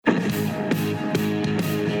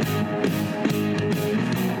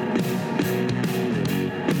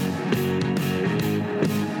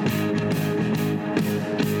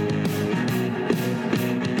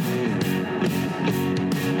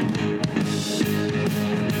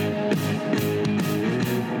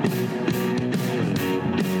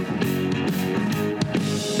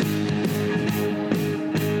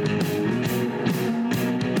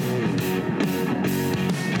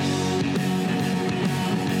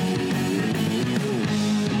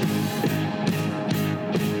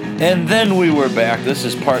And then we were back. This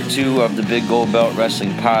is part 2 of the Big Gold Belt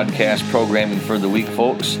Wrestling Podcast programming for the week,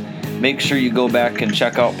 folks. Make sure you go back and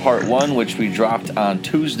check out part 1, which we dropped on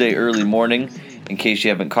Tuesday early morning. In case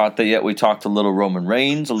you haven't caught that yet, we talked a little Roman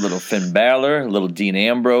Reigns, a little Finn Balor, a little Dean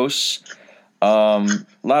Ambrose. A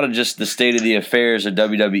lot of just the state of the affairs of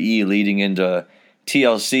WWE leading into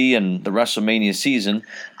TLC and the WrestleMania season.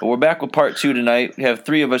 But we're back with part 2 tonight. We have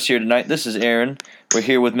 3 of us here tonight. This is Aaron. We're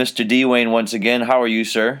here with Mr. Dwayne once again. How are you,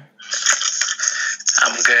 sir?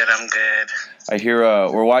 I'm good. I hear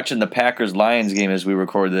we're watching the Packers-Lions game as we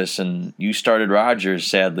record this, and you started Rodgers,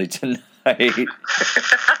 sadly, tonight. Don't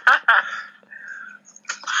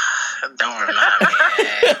remind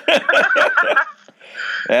me.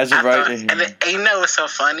 As of right, and you know what's so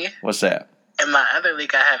funny? What's that? In my other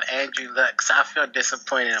league, I have Andrew Luck, so I feel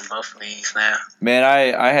disappointed in both leagues now. Man,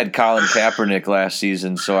 I had Colin Kaepernick last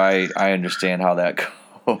season, so I understand how that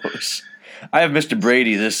goes. I have Mr.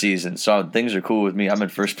 Brady this season, so things are cool with me. I'm in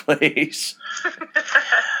first place.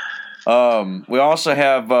 We also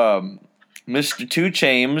have Mr. Two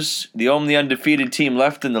Chains, the only undefeated team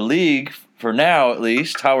left in the league, for now at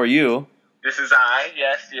least. How are you? This is I.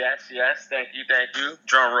 Yes. Thank you.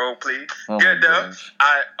 Drum roll, please. Oh Good though. gosh.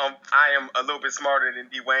 I am a little bit smarter than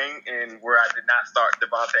Dwayne, and where I did not start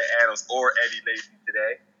Devontae Adams or Eddie Lacy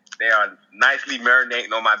today. They are nicely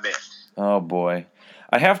marinating on my bench. Oh boy.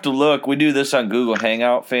 I have to look. We do this on Google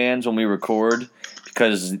Hangout, fans, when we record,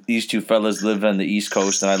 because these two fellas live on the East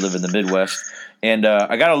Coast and I live in the Midwest. And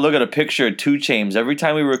I got to look at a picture of Two Chains every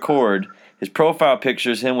time we record. His profile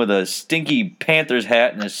picture is him with a stinky Panthers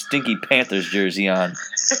hat and a stinky Panthers jersey on.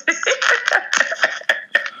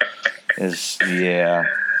 Yeah.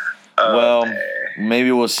 Well, man.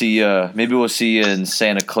 maybe we'll see. Maybe we'll see you in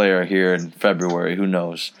Santa Clara here in February. Who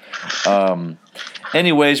knows?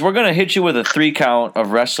 Anyways, we're gonna hit you with a 3 count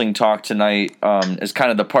of wrestling talk tonight. As kind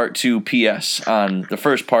of the part 2 PS on the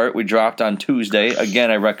first part we dropped on Tuesday. Again,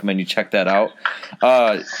 I recommend you check that out.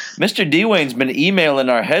 Mr. Dwayne's been emailing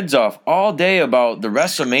our heads off all day about the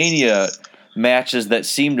WrestleMania matches that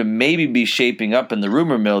seem to maybe be shaping up in the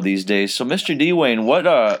rumor mill these days. So, Mr. Dwayne,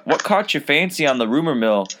 what caught your fancy on the rumor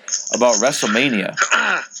mill about WrestleMania?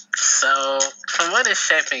 So, from what is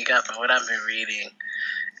shaping up and what I've been reading,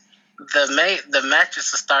 the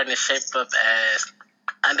matches are starting to shape up as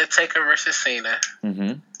Undertaker versus Cena,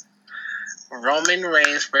 Mm-hmm. Roman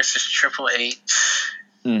Reigns versus Triple H,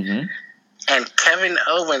 Mm-hmm. and Kevin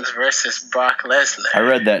Owens versus Brock Lesnar. I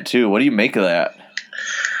read that too. What do you make of that?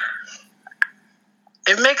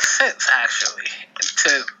 It makes sense, actually,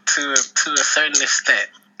 to a certain extent.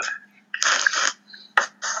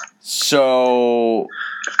 So,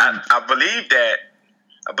 I believe that.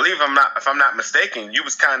 If I'm not mistaken, you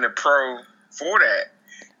was kind of pro for that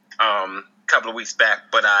a couple of weeks back,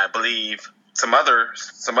 but I believe some other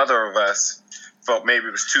of us felt maybe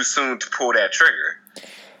it was too soon to pull that trigger.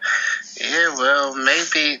 Yeah, well,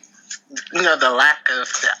 maybe the lack of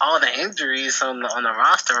all the injuries on the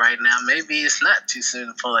roster right now. Maybe it's not too soon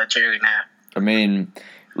to pull that trigger now. I mean,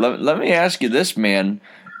 let me ask you this, man.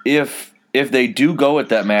 If they do go with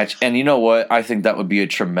that match, and you know what, I think that would be a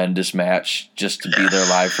tremendous match just to be there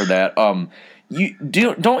live for that.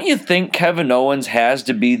 Don't you think Kevin Owens has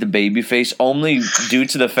to be the babyface only due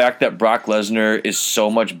to the fact that Brock Lesnar is so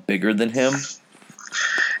much bigger than him?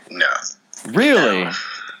 No, Really?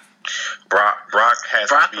 Brock has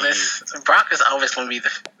Brock to be. Brock is always going to be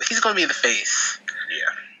he's going to be the face.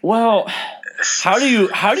 Yeah. Well, how do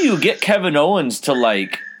you get Kevin Owens to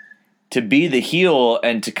be the heel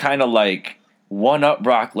and to kind of one up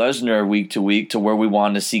Brock Lesnar week to week to where we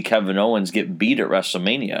want to see Kevin Owens get beat at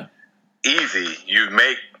WrestleMania? Easy. You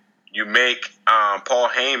make Paul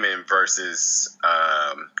Heyman versus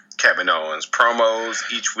Kevin Owens promos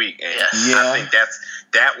each week, and Yes. I think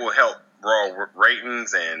that will help Raw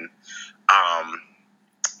ratings, and I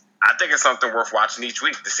think it's something worth watching each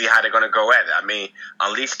week to see how they're going to go at it. I mean,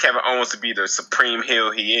 unleash Kevin Owens to be the supreme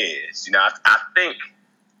heel he is. I think,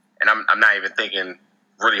 and I'm not even thinking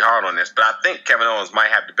really hard on this, but I think Kevin Owens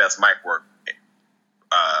might have the best mic work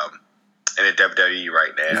in the WWE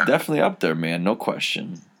right now. He's definitely up there, man. No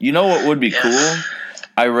question. You know what would be cool?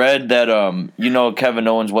 I read that Kevin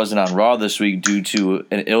Owens wasn't on Raw this week due to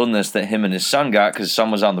an illness that him and his son got because his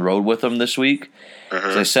son was on the road with him this week. Mm-hmm.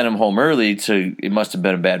 So they sent him home early it must have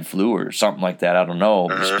been a bad flu or something like that. I don't know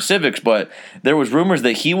the specifics, but there was rumors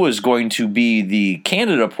that he was going to be the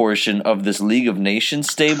Canada portion of this League of Nations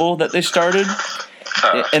stable that they started.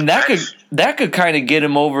 And that could kind of get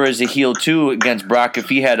him over as a heel too against Brock if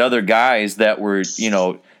he had other guys that were,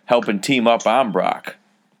 helping team up on Brock.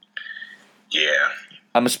 Yeah.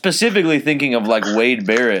 I'm specifically thinking of Wade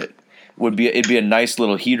Barrett it'd be a nice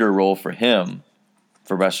little heater role for him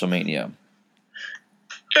for WrestleMania.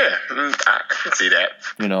 Yeah, I can see that.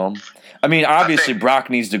 You know, I mean, obviously Brock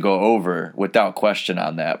needs to go over without question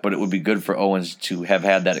on that, but it would be good for Owens to have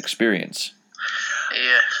had that experience.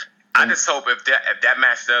 Yeah. I just hope if that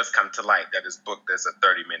match does come to light, that it's booked as a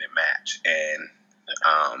 30-minute match, and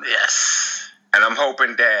yes, and I'm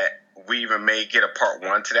hoping that we even may get a part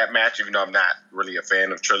 1 to that match, even though I'm not really a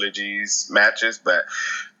fan of trilogies matches, but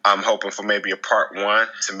I'm hoping for maybe a part 1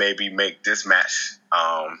 to maybe make this match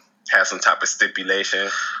have some type of stipulation.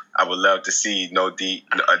 I would love to see no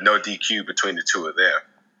DQ between the two of them.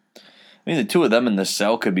 I mean, the two of them in the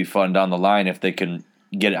cell could be fun down the line if they can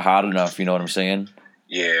get it hot enough. You know what I'm saying?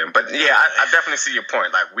 Yeah, but yeah, I definitely see your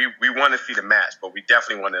point. Like we want to see the match, but we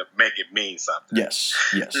definitely want to make it mean something. Yes.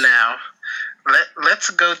 Now, let's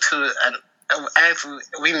go to as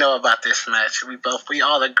we know about this match. We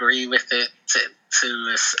all agree with it to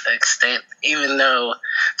this extent, even though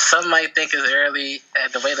some might think it's early.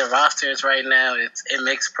 The way the roster is right now, it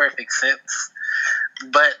makes perfect sense.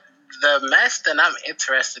 But the match that I'm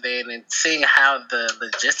interested in and seeing how the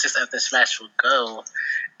logistics of this match will go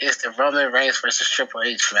is the Roman Reigns versus Triple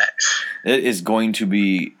H match. It is going to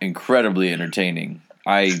be incredibly entertaining.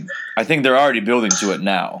 I think they're already building to it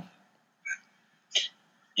now.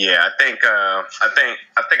 Yeah, I think I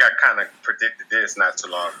kind of predicted this not too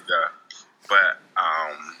long ago, but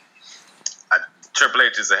Triple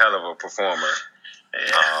H is a hell of a performer.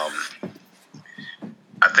 Yeah.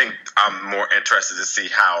 I think I'm more interested to see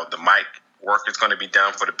how the mic work is going to be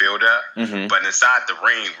done for the build up. Mm-hmm. But inside the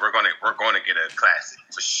ring, we're going to get a classic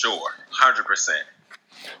for sure, 100%.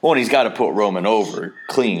 Well, and he's got to put Roman over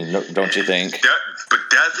clean, don't you think? But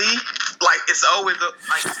does he? Like, it's always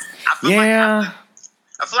like I feel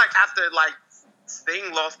like after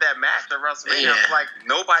Sting lost that match at WrestleMania, I feel like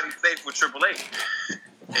nobody's safe with Triple H.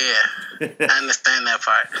 Yeah, I understand that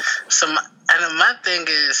part. So, my thing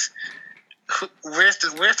is, where's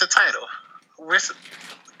the title?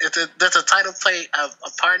 Does the title play a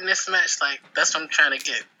part in this match? Like, that's what I'm trying to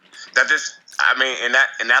get.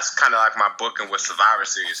 And that's kind of like my booking with Survivor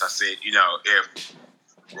Series. I said, if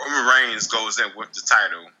Roman Reigns goes in with the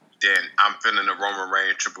title, then I'm feeling the Roman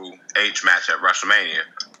Reigns Triple H match at WrestleMania.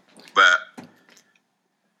 But,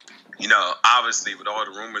 obviously with all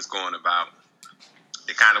the rumors going about,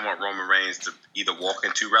 they kind of want Roman Reigns to either walk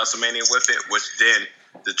into WrestleMania with it, which then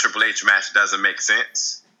the Triple H match doesn't make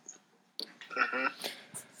sense. Mm-hmm.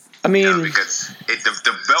 I mean, because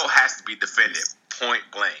the belt has to be defended point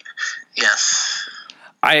blank. Yes.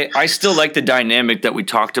 I still like the dynamic that we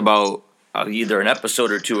talked about either an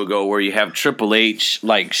episode or two ago, where you have Triple H,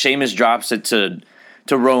 like Sheamus drops it to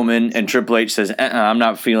Roman, and Triple H says, I'm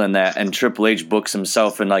not feeling that, and Triple H books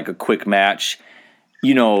himself in like a quick match,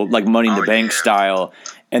 like Money in the Bank style.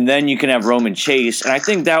 And then you can have Roman chase, and I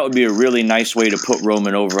think that would be a really nice way to put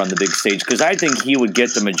Roman over on the big stage, because I think he would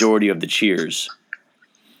get the majority of the cheers.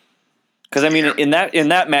 Because, I mean, in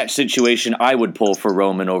that match situation, I would pull for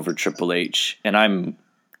Roman over Triple H, and I'm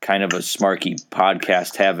kind of a smarky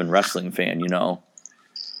podcast-having wrestling fan,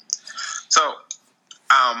 So,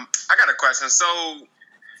 I got a question. So,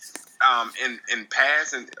 in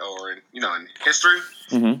past in history,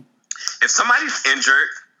 mm-hmm. if somebody's injured,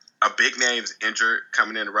 a big name's injured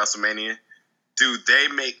coming into WrestleMania, do they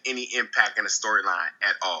make any impact in the storyline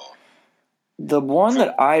at all? The one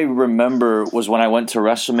that I remember was when I went to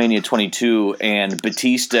WrestleMania 22 and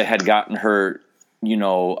Batista had gotten hurt,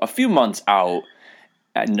 a few months out.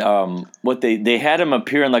 And they had him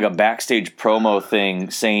appear in like a backstage promo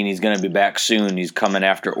thing saying he's going to be back soon. He's coming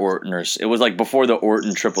after Orton. It was like before the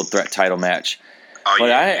Orton triple threat title match. Oh, but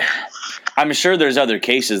yeah. I'm sure there's other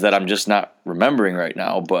cases that I'm just not remembering right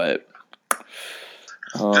now. But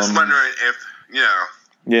just wondering if,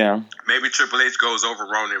 yeah, maybe Triple H goes over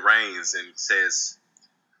Roman Reigns and says,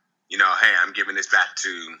 hey, I'm giving this back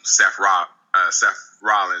to Seth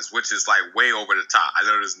Rollins, which is like way over the top. I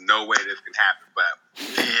know there's no way this can happen, but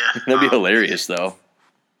yeah, that'd be hilarious though.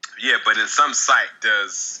 Yeah, but in some site,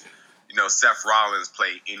 does Seth Rollins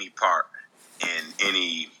play any part in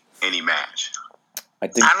any match? I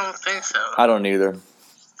don't think so. I don't either.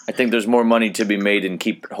 I think there's more money to be made and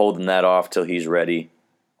keep holding that off till he's ready.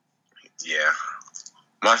 Yeah.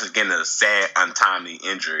 Once again, a sad, untimely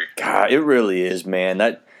injury. God, it really is, man.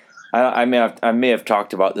 That I may have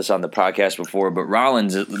talked about this on the podcast before, but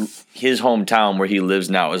Rollins, his hometown where he lives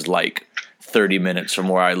now is like 30 minutes from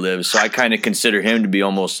where I live, so I kind of consider him to be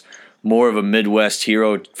almost more of a Midwest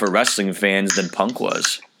hero for wrestling fans than Punk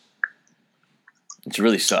was. It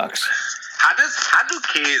really sucks. How do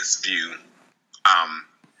kids view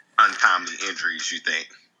untimely injuries, you think?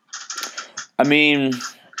 I mean,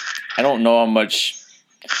 I don't know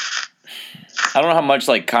how much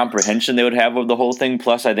like comprehension they would have of the whole thing.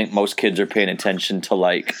 Plus, I think most kids are paying attention to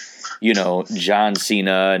like, John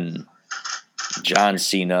Cena and John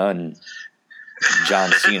Cena.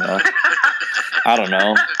 I don't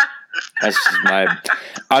know. That's just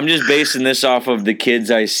I'm just basing this off of the kids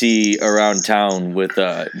I see around town with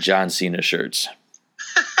John Cena shirts.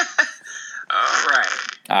 All right.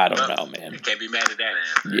 I don't know, man. You can't be mad at that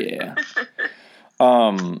answer.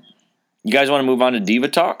 Yeah. You guys want to move on to Diva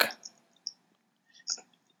Talk?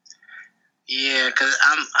 Yeah, because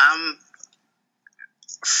I'm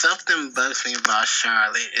something bugs me about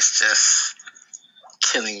Charlotte. It's just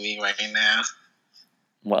killing me right now.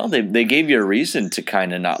 Well, they gave you a reason to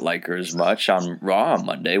kind of not like her as much on Raw on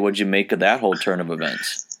Monday. What'd you make of that whole turn of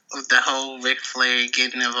events? The whole Ric Flair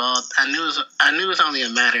getting involved, I knew it was only a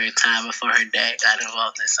matter of time before her dad got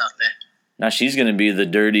involved in something. Now she's going to be the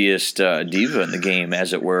dirtiest diva in the game,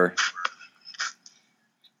 as it were.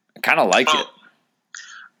 I kind of like it.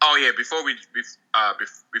 Oh yeah! Before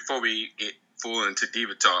we get full into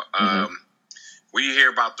Diva Talk, when you hear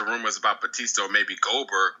about the rumors about Batista or maybe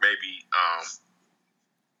Goldberg, maybe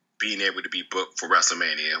being able to be booked for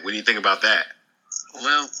WrestleMania, what do you think about that?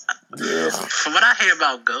 Well, from what I hear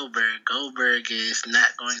about Goldberg is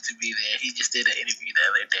not going to be there. He just did an interview the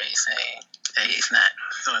other day saying that he's not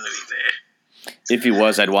going to be there. If he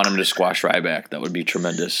was, I'd want him to squash Ryback. That would be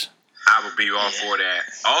tremendous. I would be all for that.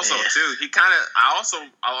 Also, too, he kind of.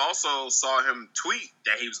 I also saw him tweet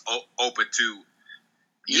that he was open to.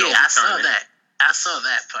 I saw that. I saw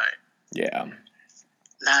that part. Yeah.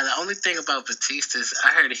 Now the only thing about Batista is I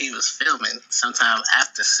heard he was filming sometime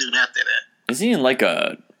soon after that. Is he in like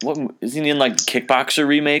a Kickboxer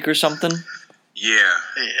remake or something? Yeah.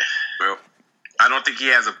 Well, I don't think he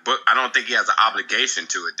has a book. I don't think he has an obligation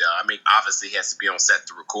to it, though. I mean, obviously he has to be on set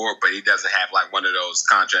to record, but he doesn't have like one of those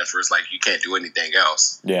contracts where it's like you can't do anything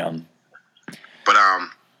else. Yeah. But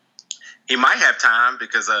he might have time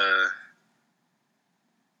because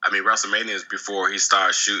WrestleMania is before he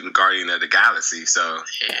starts shooting Guardian of the Galaxy, so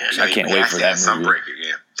I can't wait for that some movie. break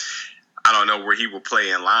again. I don't know where he will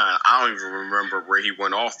play in line. I don't even remember where he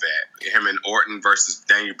went off at. Him and Orton versus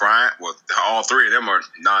Daniel Bryan. Well, all three of them are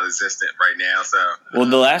non-existent right now. So, well,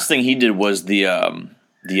 the last thing he did was the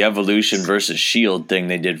Evolution versus Shield thing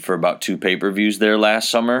they did for about 2 pay-per-views there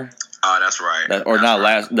last summer. Oh, that's right.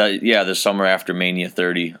 The summer after Mania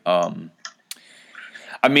 30.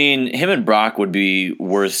 I mean, him and Brock would be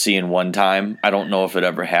worth seeing one time. I don't know if it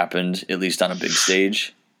ever happened, at least on a big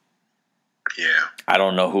stage. Yeah. I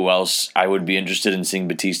don't know who else I would be interested in seeing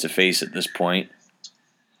Batista face at this point.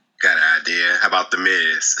 Got an idea. How about The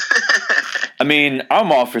Miz? I mean,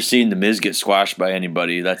 I'm all for seeing The Miz get squashed by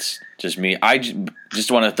anybody. That's just me. I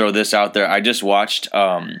just want to throw this out there. I just watched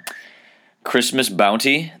Christmas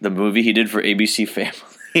Bounty, the movie he did for ABC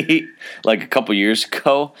Family, like a couple years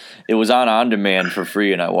ago. It was on demand for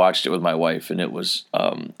free, and I watched it with my wife, and it was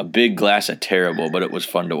a big glass of terrible, but it was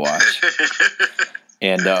fun to watch.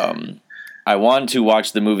 And I want to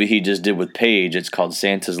watch the movie he just did with Paige. It's called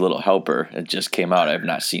Santa's Little Helper. It just came out. I have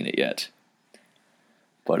not seen it yet.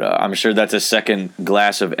 But I'm sure that's a second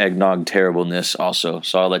glass of eggnog terribleness also,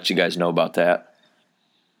 so I'll let you guys know about that.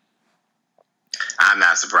 I'm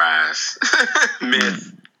not surprised.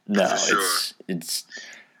 Myth. No, it's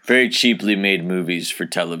very cheaply made movies for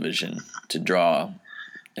television to draw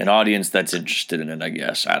an audience that's interested in it, I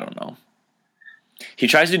guess. I don't know. He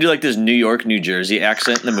tries to do like this New York, New Jersey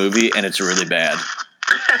accent in the movie, and it's really bad.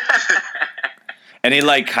 And he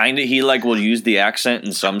will use the accent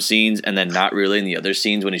in some scenes and then not really in the other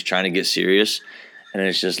scenes when he's trying to get serious. And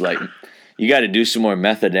it's just like, you got to do some more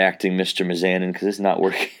method acting, Mr. Mizanin, because it's not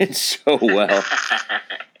working so well.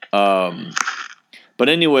 But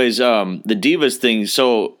anyways, the Divas thing.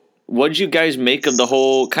 So what'd you guys make of the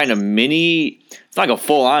whole kind of mini, it's not like a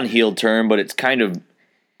full-on heel turn, but it's kind of,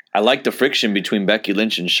 I like the friction between Becky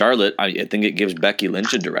Lynch and Charlotte. I think it gives Becky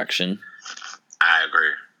Lynch a direction. I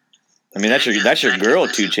agree. I mean, that's your girl,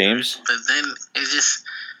 2 Chainz. But then it just,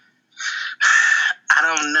 I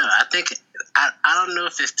don't know. I think I don't know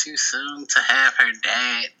if it's too soon to have her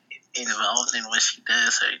dad involved in what she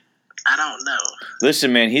does. Or I don't know.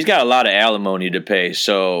 Listen, man, he's got a lot of alimony to pay,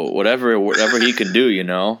 so whatever he can do,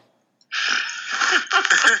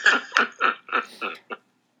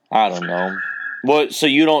 I don't know. What? So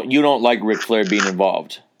you don't like Ric Flair being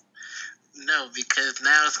involved? No, because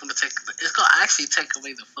now it's gonna actually take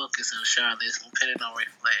away the focus of Charlotte. It's gonna put it on Ric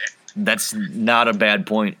Flair. That's not a bad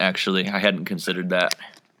point, actually. I hadn't considered that.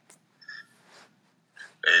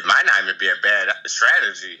 It might not even be a bad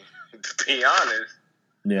strategy, to be honest.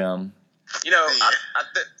 Yeah. You know,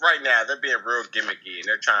 right now they're being real gimmicky, and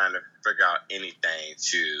they're trying to figure out anything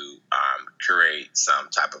to create some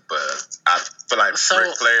type of buzz. I feel like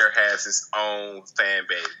Ric Flair has his own fan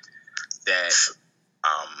base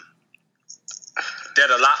that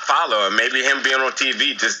a lot follow him. Maybe him being on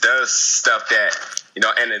TV just does stuff that, you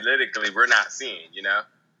know, analytically we're not seeing, you know?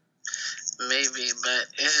 Maybe, but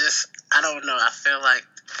it's just, I don't know. I feel like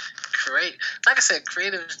like I said,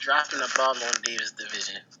 creative's dropping the ball on Divas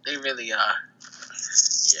division. They really are.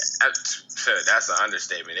 Yeah, that's an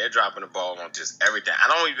understatement. They're dropping the ball on just everything. I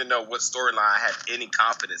don't even know what storyline I have any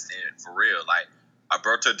confidence in, for real. Like,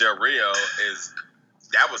 Alberto Del Rio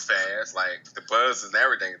that was fast. Like, the buzz and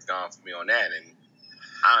everything is gone for me on that. And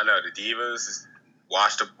I don't know, the Divas is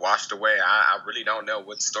washed away. I really don't know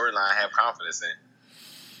what storyline I have confidence in.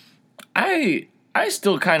 I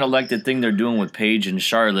still kind of like the thing they're doing with Paige and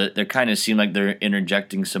Charlotte. They kind of seem like they're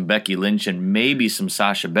interjecting some Becky Lynch and maybe some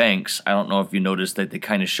Sasha Banks. I don't know if you noticed that they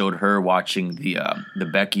kind of showed her watching the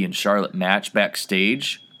Becky and Charlotte match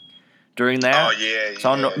backstage during that. Oh, yeah.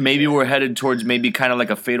 So I don't know, maybe we're headed towards maybe kind of like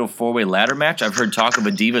a fatal four-way ladder match. I've heard talk of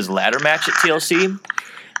a Divas ladder match at TLC.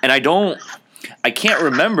 And I can't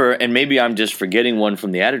remember, and maybe I'm just forgetting one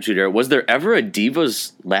from the Attitude Era. Was there ever a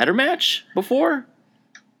Divas ladder match before?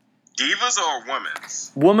 Divas or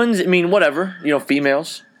women's? Women's, I mean, whatever. You know,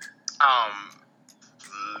 females.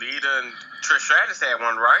 Lita and Trish Stratus had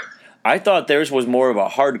one, right? I thought theirs was more of a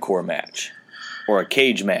hardcore match or a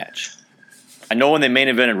cage match. I know when they main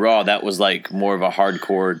evented Raw, that was like more of a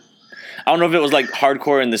hardcore. I don't know if it was like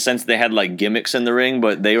hardcore in the sense they had like gimmicks in the ring,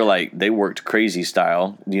 but they worked crazy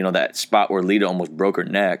style. You know, that spot where Lita almost broke her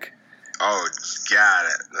neck. Oh, got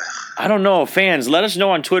it. I don't know. Fans, let us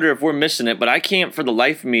know on Twitter if we're missing it, but I can't for the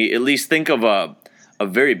life of me at least think of a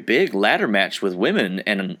very big ladder match with women,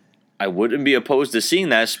 and I wouldn't be opposed to seeing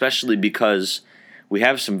that, especially because we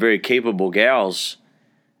have some very capable gals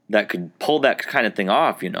that could pull that kind of thing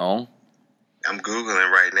off, you know? I'm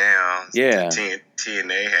Googling right now. Yeah.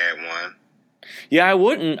 TNA had one. Yeah, I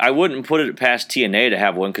wouldn't put it past TNA to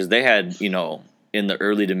have one because they had, you know, in the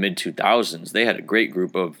early to mid 2000s, they had a great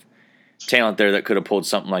group of talent there that could have pulled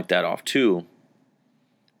something like that off too.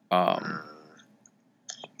 Yeah,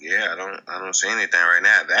 I don't see anything right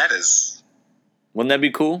now. That is, wouldn't that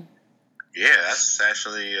be cool? Yeah, that's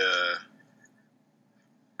actually.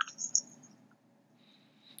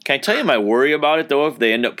 Can I tell you my worry about it though? If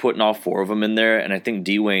they end up putting all four of them in there, and I think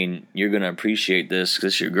Dwayne, you're gonna appreciate this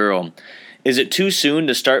because it's your girl. Is it too soon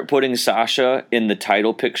to start putting Sasha in the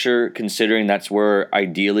title picture, considering that's where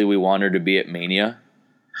ideally we want her to be at Mania?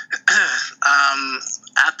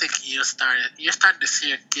 I think you're starting to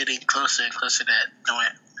see her getting closer and closer to that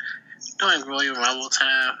during Royal Rumble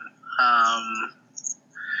time. I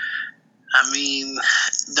mean,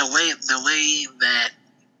 the way that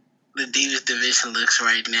the Divas division looks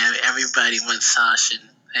right now, everybody wants Sasha,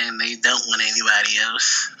 and they don't want anybody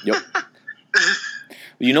else. Yep.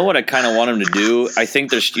 You know what I kind of want them to do? I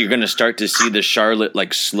think you're going to start to see the Charlotte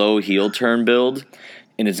like slow heel turn build.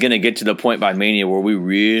 And it's going to get to the point by Mania where we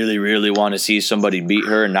really, really want to see somebody beat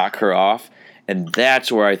her and knock her off. And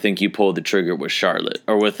that's where I think you pull the trigger with Charlotte.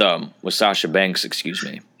 Or with Sasha Banks, excuse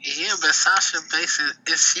me. Yeah, but Sasha Banks,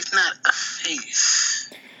 she's not a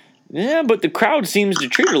face. Yeah, but the crowd seems to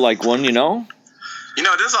treat her like one, you know? You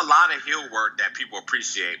know, there's a lot of heel work that people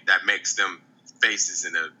appreciate that makes them faces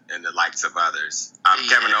in the likes of others.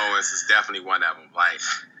 Kevin Owens is definitely one of them. Like...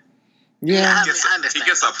 Yeah, he gets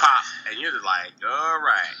a pop, and you're just like, all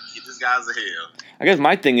right, this guy's a heel. I guess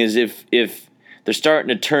my thing is if they're starting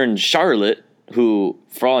to turn Charlotte, who,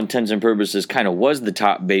 for all intents and purposes, kind of was the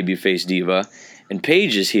top babyface diva, and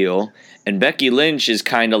Paige is heel, and Becky Lynch is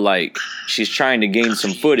kind of like she's trying to gain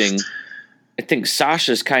some footing, I think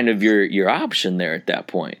Sasha's kind of your option there at that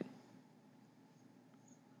point.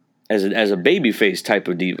 As a babyface type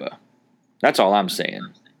of diva. That's all I'm saying.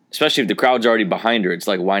 Especially if the crowd's already behind her, it's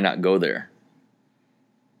like, why not go there?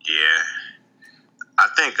 Yeah. I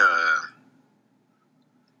think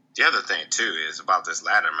the other thing, too, is about this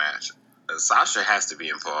ladder match. Sasha has to be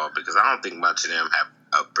involved because I don't think much of them have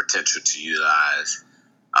a potential to utilize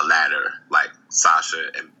a ladder like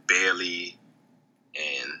Sasha and Bayley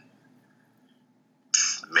and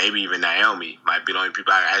maybe even Naomi might be the only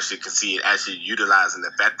people I actually can see it actually utilizing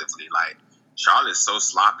effectively. Like, Charlotte's so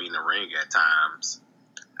sloppy in the ring at times.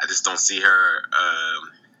 I just don't see her,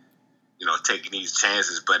 taking these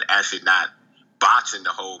chances, but actually not botching the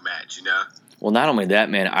whole match, you know? Well, not only that,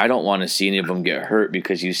 man, I don't want to see any of them get hurt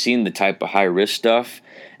because you've seen the type of high-risk stuff.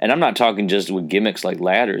 And I'm not talking just with gimmicks like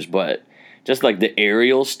ladders, but just like the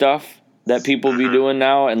aerial stuff that people be doing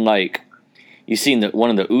now. And, like, You've seen that one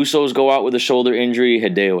of the Usos go out with a shoulder injury.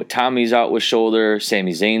 Hideo Itami's out with shoulder.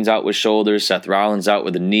 Sami Zayn's out with shoulder. Seth Rollins out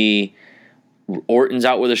with a knee. Orton's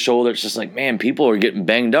out with a shoulder. It's just like, man, people are getting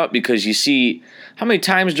banged up because you see how many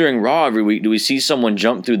times during Raw every week do we see someone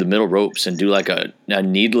jump through the middle ropes and do like a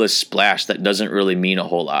needless splash that doesn't really mean a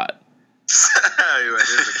whole lot.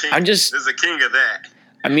 There's a king of that.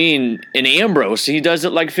 I mean, in Ambrose, he does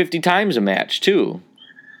it like 50 times a match too.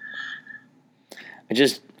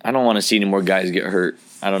 I don't want to see any more guys get hurt.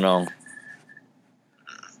 I don't know.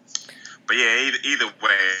 But yeah, either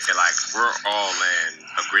way, like we're all in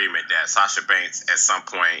agreement that Sasha Banks at some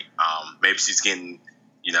point, maybe she's getting,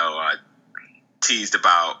 teased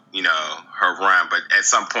about, her run, but at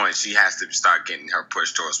some point she has to start getting her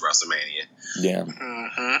push towards WrestleMania. Yeah.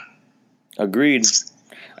 Mm-hmm. Agreed.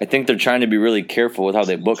 I think they're trying to be really careful with how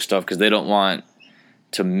they book stuff because they don't want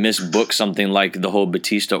to misbook something like the whole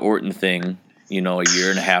Batista Orton thing, a year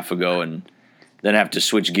and a half ago, and then have to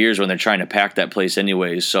switch gears when they're trying to pack that place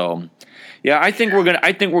anyways. So, yeah, I think we're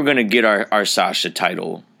gonna get our Sasha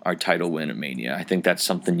title win at Mania. I think that's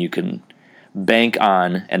something you can bank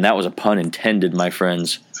on, and that was a pun intended, my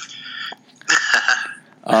friends.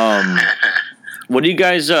 What do you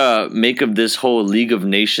guys make of this whole League of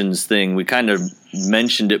Nations thing? We kind of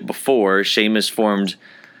mentioned it before. Sheamus formed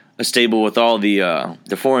a stable with all the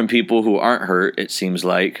foreign people who aren't hurt, it seems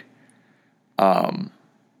like.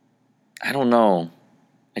 I don't know.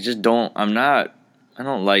 I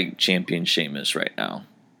don't like Champion Sheamus right now.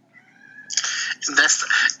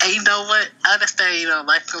 And you know what? I understand you don't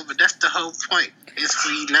like him, but that's the whole point. Is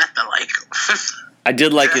for you not to like him. I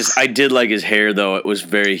did like his hair though. It was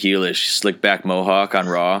very heelish, slick back mohawk on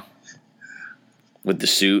Raw with the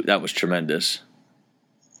suit. That was tremendous.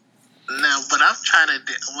 Now, what I'm trying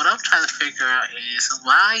to figure out is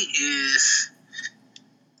why is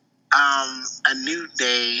a New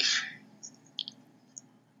Day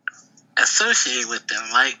associated with them?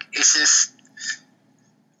 Like, it's just,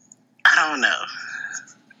 I don't know.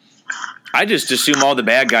 I just assume all the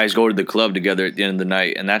bad guys go to the club together at the end of the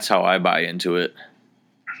night, and that's how I buy into it.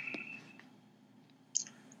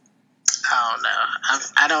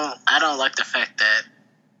 I don't know. I don't like the fact that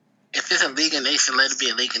if it's a League of Nations, let it be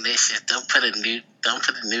a League of Nations. Don't put a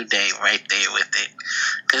New Day right there with it,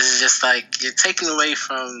 because it's just like you're taking away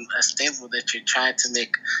from a stable that you're trying to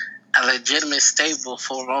make a legitimate stable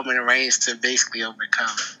for Roman Reigns to basically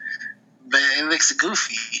overcome. But it looks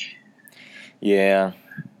goofy. Yeah.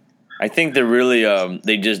 I think they're really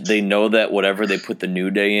they know that whatever they put the New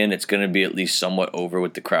Day in, it's going to be at least somewhat over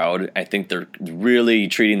with the crowd. I think they're really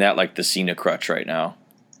treating that like the Cena crutch right now.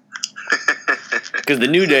 Because the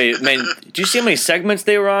New Day, man, did you see how many segments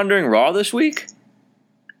they were on during Raw this week?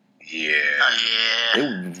 Yeah.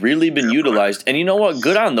 They've really been utilized. And you know what?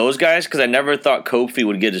 Good on those guys, because I never thought Kofi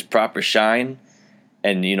would get his proper shine.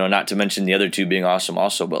 And, not to mention the other two being awesome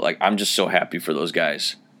also. But, I'm just so happy for those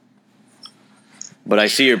guys. But I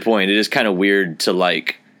see your point. It is kind of weird to,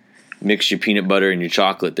 mix your peanut butter and your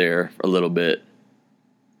chocolate there a little bit.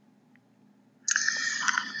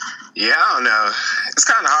 Yeah, I don't know. It's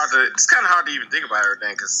kind of hard to even think about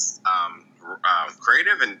everything because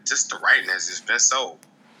creative and just the writing has just been so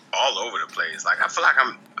all over the place. I feel like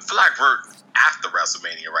we're after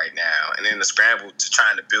WrestleMania right now, and in the scramble to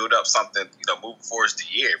trying to build up something, moving forward the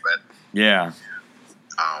year. But yeah,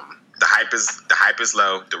 the hype is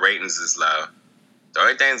low. The ratings is low. The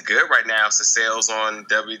only thing's good right now is the sales on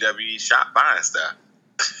WWE Shop buying stuff.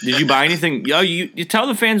 Did you buy anything? Yo, you tell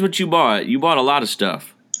the fans what you bought. You bought a lot of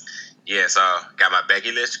stuff. Yeah, so got my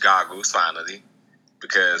Becky Lynch goggles finally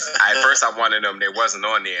because at first I wanted them. They wasn't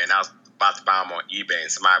on there, and I was about to buy them on eBay,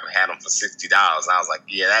 and somebody had them for $60. And I was like,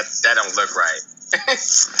 yeah, that don't look right.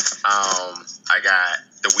 I got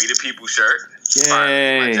the We the People shirt,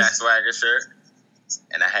 my Jack Swagger shirt,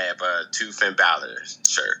 and I have 2 Finn Balor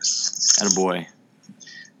shirts. Attaboy.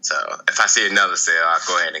 So if I see another sale, I'll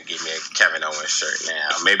go ahead and give me a Kevin Owens shirt now.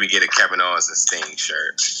 Maybe get a Kevin Owens and Sting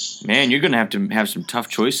shirt. Man, you're going to have some tough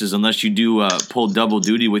choices unless you do pull double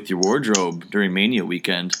duty with your wardrobe during Mania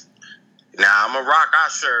weekend. Now, I'm going to rock our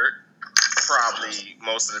shirt probably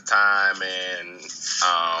most of the time and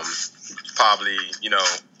probably,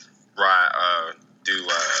 do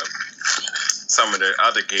some of the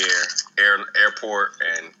other gear, airport,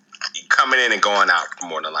 and coming in and going out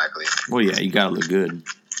more than likely. Well, yeah, you got to look good.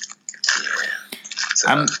 Yeah.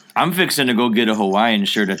 So, I'm fixing to go get a Hawaiian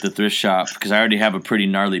shirt at the thrift shop because I already have a pretty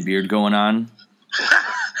gnarly beard going on.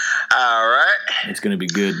 All right. It's going to be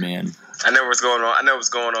good, man. I know what's going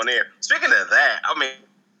on there. Speaking of that, I mean,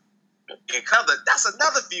 that's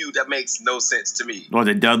another feud that makes no sense to me. Well,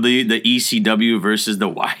 the ECW versus the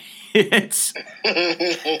Wyatts.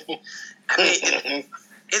 I mean,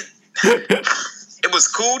 it was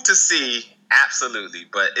cool to see, absolutely,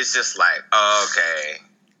 but it's just like, okay,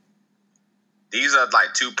 these are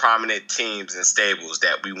like two prominent teams and stables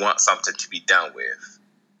that we want something to be done with.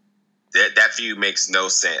 That feud makes no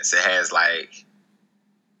sense. It has like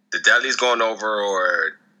the Dudleys going over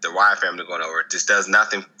or the Wyatt family going over. It just does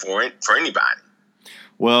nothing for anybody.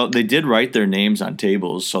 Well, they did write their names on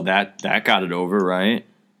tables, so that got it over, right?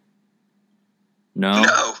 No.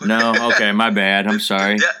 Okay, my bad. I'm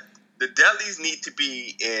sorry. The Dudleys need to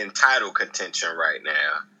be in title contention right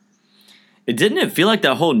now. Didn't it feel like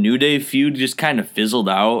that whole New Day feud just kind of fizzled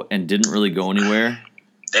out and didn't really go anywhere?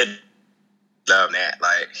 They love that.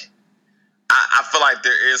 Like, I feel like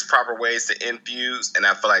there is proper ways to end feuds, and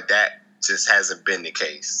I feel like that just hasn't been the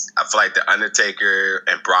case. I feel like the Undertaker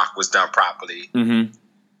and Brock was done properly. Mm-hmm.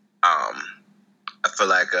 I feel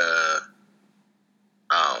like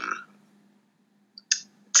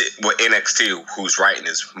with NXT, who's writing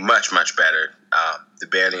is much, much better. The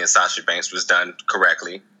Bayley and Sasha Banks was done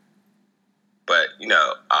correctly. But,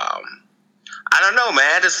 I don't know, man.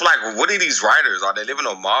 I just feel like, what are these writers? Are they living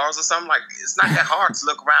on Mars or something? Like, it's not that hard to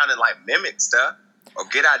look around and, like, mimic stuff or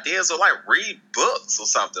get ideas or, like, read books or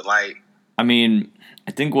something. Like, I mean,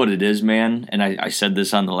 I think what it is, man, and I said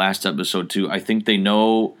this on the last episode too, I think they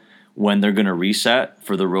know when they're going to reset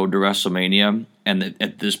for the road to WrestleMania, and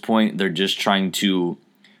at this point, they're just trying to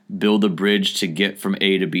build a bridge to get from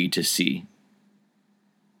A to B to C.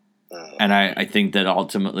 And I think that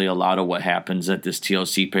ultimately a lot of what happens at this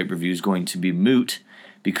TLC pay-per-view is going to be moot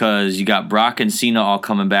because you got Brock and Cena all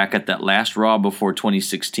coming back at that last Raw before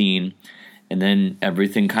 2016, and then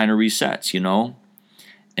everything kind of resets,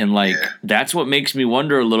 And, that's what makes me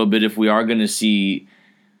wonder a little bit if we are going to see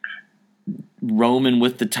Roman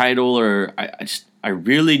with the title, or I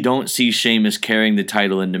really don't see Sheamus carrying the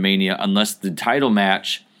title into Mania unless the title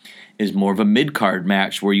match is more of a mid-card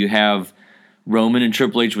match where you have Roman and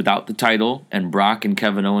Triple H without the title, and Brock and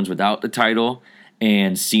Kevin Owens without the title,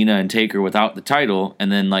 and Cena and Taker without the title,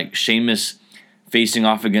 and then Sheamus facing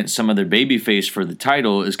off against some other babyface for the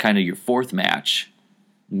title is kind of your fourth match.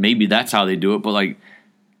 Maybe that's how they do it, but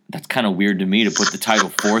that's kind of weird to me to put the title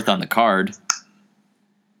fourth on the card.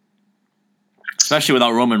 Especially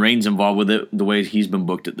without Roman Reigns involved with it, the way he's been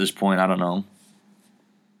booked at this point, I don't know.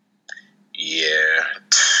 Yeah.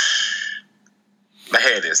 My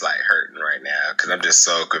head is hurting right now because I'm just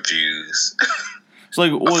so confused. It's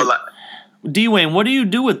D-Wayne, what do you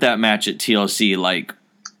do with that match at TLC?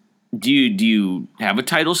 Do you have a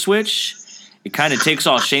title switch? It kind of takes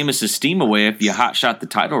all Sheamus' steam away if you hotshot the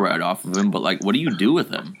title right off of him, but what do you do with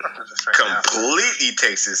him? Completely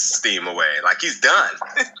takes his steam away. He's done.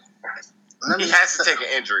 He has to take an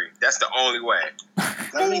injury. That's the only way.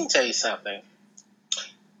 Let me tell you something.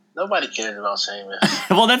 Nobody cares about Sheamus.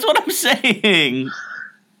 Well, that's what I'm saying.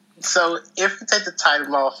 So, if you take the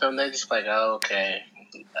title off him, they're just like, oh, okay,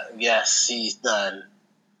 yes, he's done.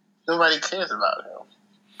 Nobody cares about him.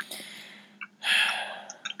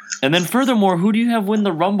 And then furthermore, who do you have win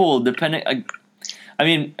the Rumble? Depending, I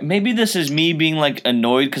mean, maybe this is me being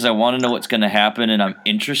annoyed because I want to know what's going to happen and I'm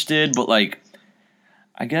interested, but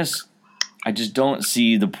I guess I just don't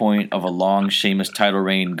see the point of a long Sheamus title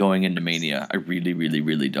reign going into Mania. I really, really,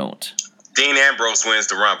 really don't. Dean Ambrose wins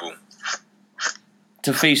the Rumble.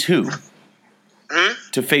 To face who?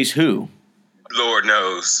 To face who? Lord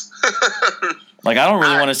knows. I don't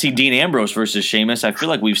really want to see Dean Ambrose versus Sheamus. I feel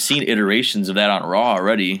like we've seen iterations of that on Raw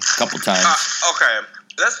already a couple times.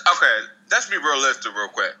 Let's be realistic real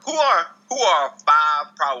quick. Who are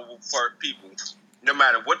five probable people, no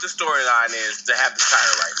matter what the storyline is, to have the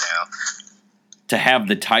title right now? To have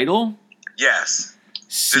the title? Yes.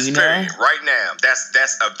 Cena? This period, right now.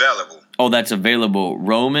 That's available. Oh, that's available.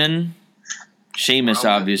 Roman, Sheamus,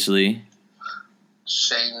 obviously.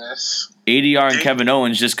 Sheamus. ADR and Kevin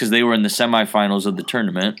Owens just because they were in the semifinals of the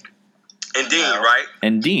tournament. And Dean, right?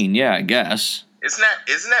 And Dean, yeah, I guess. Isn't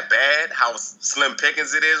that bad how slim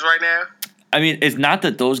pickings it is right now? I mean, it's not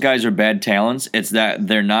that those guys are bad talents. It's that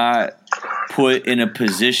they're not put in a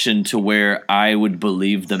position to where I would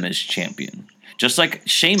believe them as champion. Just like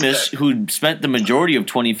Sheamus, who spent the majority of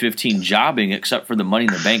 2015 jobbing except for the Money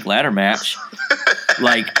in the Bank ladder match.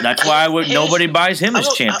 That's why nobody buys him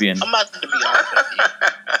as champion. I'm about to be honest with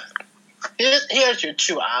you. Here's your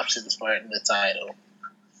two options for the title.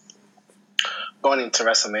 Going into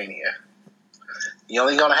WrestleMania. You're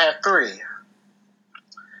only going to have three.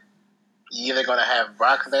 You're either going to have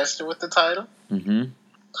Brock Lesnar with the title. Mm-hmm.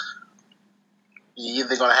 You're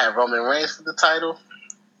either going to have Roman Reigns with the title.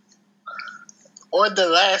 or the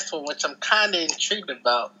last one, which I'm kind of intrigued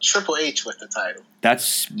about, Triple H with the title.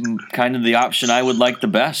 That's kind of the option I would like the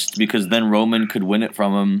best, because then Roman could win it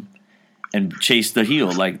from him and chase the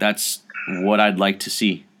heel. Like, that's what I'd like to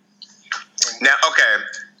see. Now,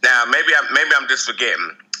 maybe I'm just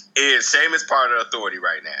forgetting. Is Sheamus part of the Authority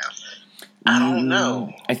right now? I don't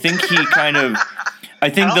know. I think he kind of. I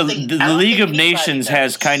think the League of Nations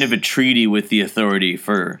has kind of a treaty with the Authority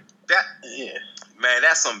for that. Yeah. Man,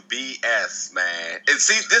 that's some BS, man. And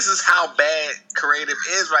see, this is how bad Creative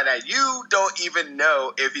is right now. You don't even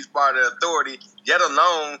know if he's part of the Authority, yet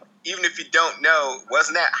alone, even if you don't know,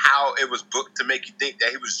 wasn't that how it was booked to make you think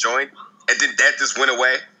that he was joined? And then that just went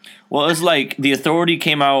away? Well, it's like the Authority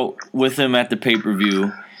came out with him at the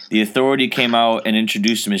pay-per-view. The Authority came out and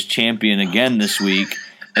introduced him as champion again this week.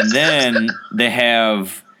 And then they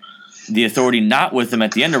have the Authority not with him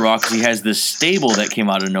at the end of Raw because he has this stable that came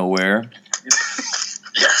out of nowhere.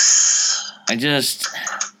 Yes. I don't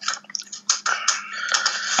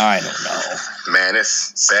know. Man,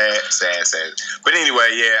 it's sad. But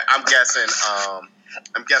anyway, yeah, I'm guessing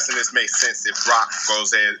this makes sense if Brock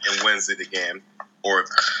goes ahead and wins it again. Or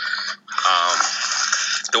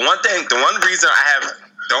the one reason I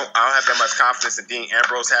don't have that much confidence in Dean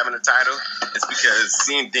Ambrose having the title is because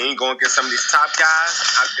seeing Dean going against some of these top guys,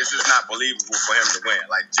 it's just not believable for him to win.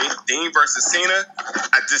 Like Dean versus Cena,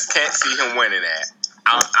 I just can't see him winning that.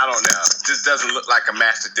 I don't know. It just doesn't look like a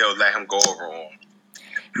match that they'll let him go over on.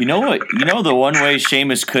 You know what? You know the one way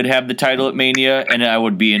Sheamus could have the title at Mania, and I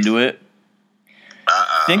would be into it?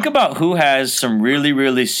 Think about who has some really,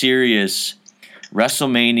 really serious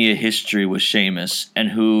WrestleMania history with Sheamus and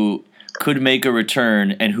who could make a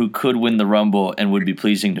return and who could win the Rumble and would be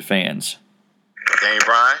pleasing to fans. Daniel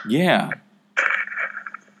Bryan? Yeah.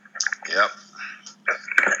 Yep.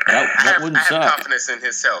 That wouldn't suck. I have confidence in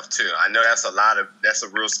his health too. I know that's a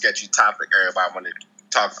real sketchy topic. Everybody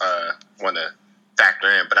want to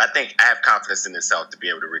factor in, but I think I have confidence in his health to be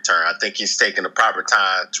able to return. I think he's taking the proper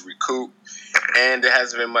time to recoup, and there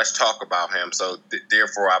hasn't been much talk about him. So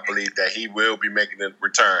therefore, I believe that he will be making a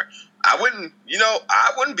return. I wouldn't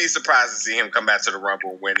be surprised to see him come back to the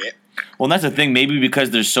Rumble and win it. Well, and that's the thing. Maybe because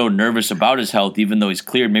they're so nervous about his health, even though he's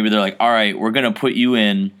cleared, maybe they're like, all right, we're going to put you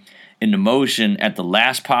into motion at the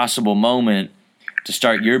last possible moment to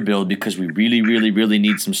start your build because we really, really, really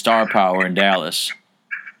need some star power in Dallas.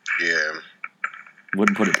 Yeah.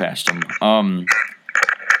 Wouldn't put it past him.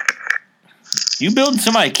 You building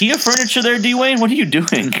some IKEA furniture there, D-Wayne? What are you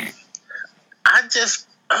doing? I just...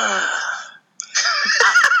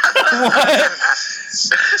 What?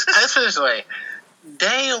 Let's put it this way.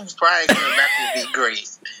 Daniel Bryan coming back would be great.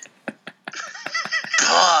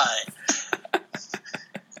 But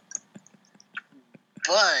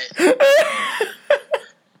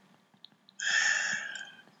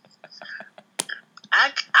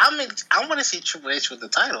I want to see Triple H with the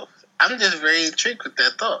title. I'm just very intrigued with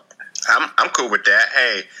that thought. I'm cool with that.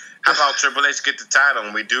 Hey, how about Triple H get the title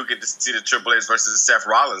and we do get to see the Triple H versus Seth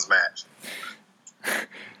Rollins match?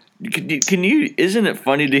 Can you? Isn't it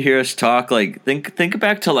funny to hear us talk? Like think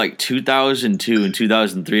back to like 2002 and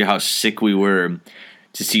 2003, how sick we were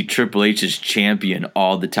to see Triple H as champion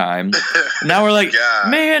all the time. Now we're like,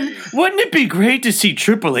 man, wouldn't it be great to see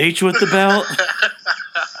Triple H with the belt?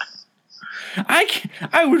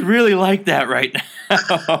 I would really like that right now.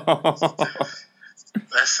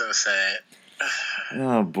 That's so sad.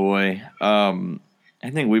 Oh boy. I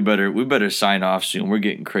think we better sign off soon. We're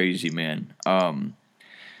getting crazy, man.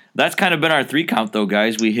 That's kind of been our 3 count though,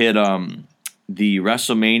 guys. We hit the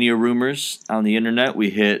WrestleMania rumors on the internet. We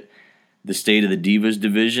hit the State of the Divas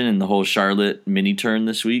division and the whole Charlotte mini turn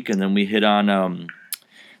this week, and then we hit on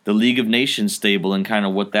the League of Nations stable and kind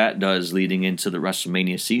of what that does leading into the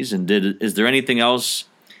WrestleMania season. Is there anything else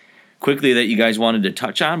quickly that you guys wanted to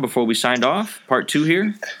touch on before we signed off? Part 2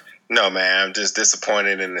 here? No, man. I'm just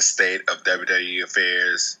disappointed in the state of WWE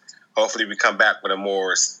affairs. Hopefully we come back with a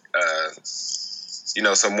more,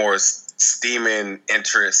 some more steaming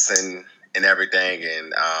interests and everything.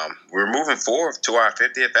 And we're moving forward to our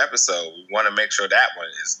 50th episode. We want to make sure that one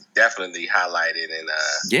is definitely highlighted. And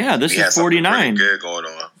yeah, this is 49. Really good going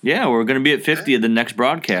on. Yeah, we're going to be at 50 of the next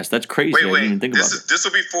broadcast. That's crazy. Wait. I didn't even think about it. This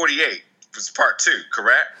will be 48. It's part 2,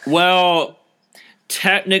 correct? Well,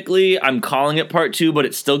 technically, I'm calling it part 2, but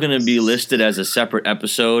it's still going to be listed as a separate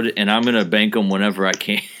episode, and I'm going to bank them whenever I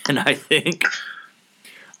can, I think.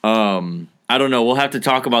 I don't know. We'll have to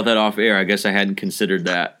talk about that off air. I guess I hadn't considered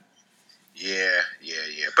that. Yeah.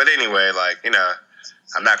 But anyway,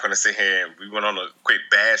 I'm not going to sit here and we went on a quick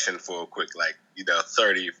bashing for a quick,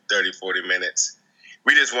 30, 40 minutes.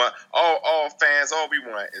 We just want, all fans, all we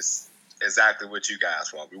want is exactly what you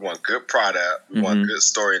guys want. We want good product. We want good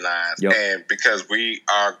storylines. Yep. And because we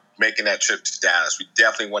are making that trip to Dallas, we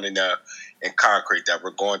definitely want to know in concrete that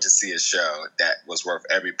we're going to see a show that was worth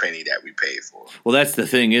every penny that we paid for. Well, that's the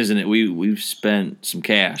thing, isn't it? We've spent some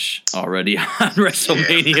cash already on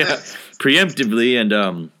WrestleMania preemptively, and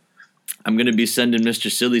I'm going to be sending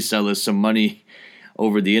Mr. Silly Seller some money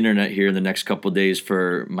over the internet here in the next couple of days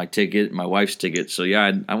for my ticket, my wife's ticket. So,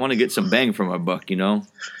 yeah, I want to get some bang for my buck, you know?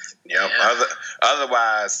 Yep. Yeah.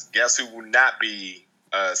 Otherwise, guess who will not be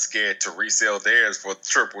scared to resell theirs for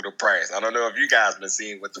triple the price? I don't know if you guys been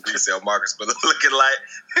seeing what the resale market's been looking like.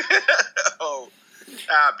 Oh,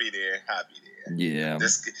 I'll be there. Yeah.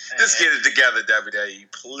 Just get it together,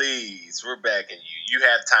 WWE. Please. We're begging you. You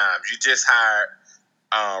have time. You just hired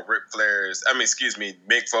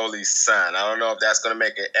Mick Foley's son. I don't know if that's going to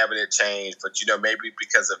make an evident change, but, maybe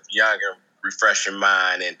because of younger, refreshing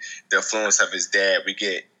mind and the influence of his dad, we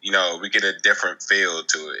get a different feel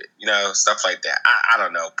to it, stuff like that. I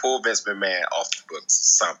don't know. Pull Vince McMahon off the books,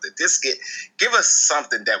 something. Just give us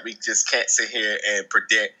something that we just can't sit here and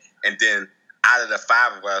predict, and then out of the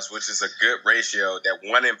 5 of us, which is a good ratio, that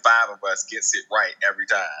 1 in 5 of us gets it right every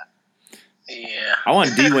time. Yeah. I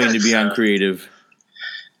want D-Wayne to be on creative.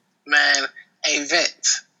 Man, hey,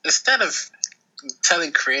 Vince, instead of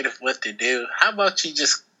telling creative what to do, how about you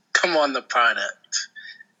just come on the product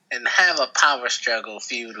and have a power struggle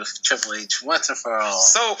feud with Triple H once and for all?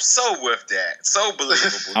 So with that. So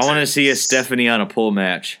believable. I want to see a Stephanie on a pole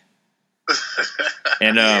match.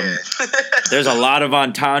 And there's a lot of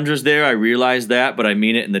entendres there. I realize that, but I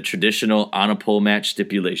mean it in the traditional on a pole match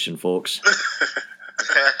stipulation, folks.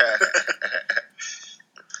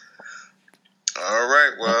 All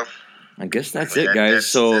right, well, I guess that's it,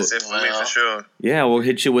 guys. That's it for me for sure. Yeah, we'll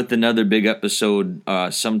hit you with another big episode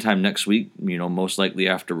sometime next week. Most likely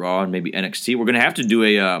after Raw and maybe NXT. We're gonna have to do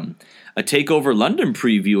a Takeover London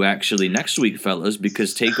preview actually next week, fellas,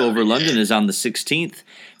 because Takeover London is on the 16th.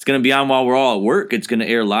 It's gonna be on while we're all at work. It's gonna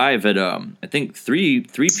air live at I think 3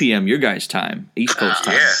 p.m. your guys' time, East Coast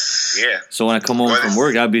time. Yeah. So when I come home from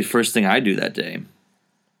work, that'll be the first thing I do that day.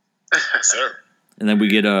 Sir. And then we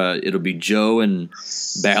get it'll be Joe and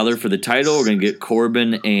Balor for the title. We're gonna get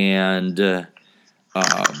Corbin and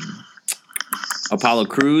Apollo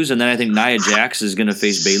Crews, and then I think Nia Jax is gonna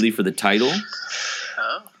face Bayley for the title.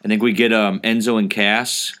 I think we get Enzo and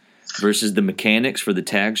Cass versus the Mechanics for the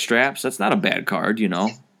tag straps. That's not a bad card, Yeah.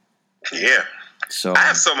 So I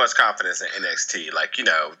have so much confidence in NXT. Like, do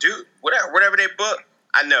whatever they book,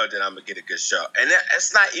 I know that I'm gonna get a good show, and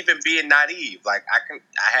it's not even being naive. Like I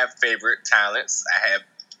have favorite talents, I have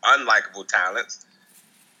unlikable talents,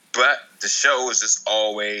 but the show is just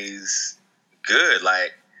always good.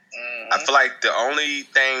 Like I feel like the only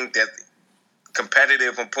thing that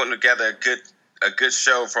competitive when putting together a good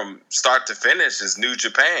show from start to finish is New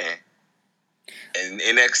Japan and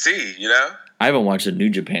NXT. I haven't watched a New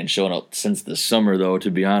Japan show since the summer, though.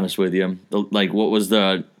 To be honest with you, like what was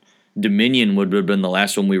the Dominion would have been the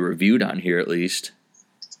last one we reviewed on here, at least.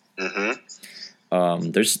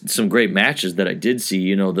 There's some great matches that I did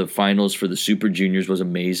see. The finals for the Super Juniors was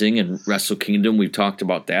amazing, and Wrestle Kingdom, we've talked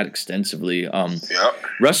about that extensively.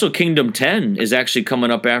 Wrestle Kingdom 10 is actually coming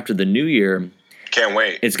up after the new year. Can't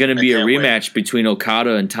wait. It's going to be a rematch between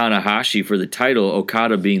Okada and Tanahashi for the title,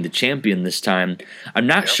 Okada being the champion this time. I'm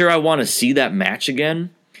not sure I want to see that match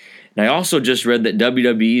again. And I also just read that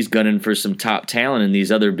WWE is gunning for some top talent in these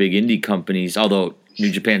other big indie companies, although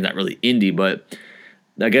New Japan's not really indie, but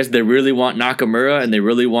I guess they really want Nakamura and they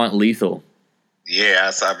really want Lethal.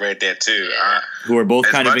 Yeah, I read that too. Who are both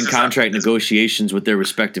kind of in contract negotiations with their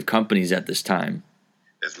respective companies at this time.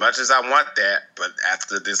 As much as I want that, but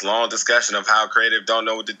after this long discussion of how creative don't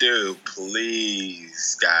know what to do,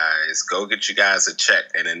 please, guys, go get you guys a check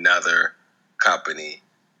in another company.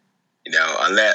 Unless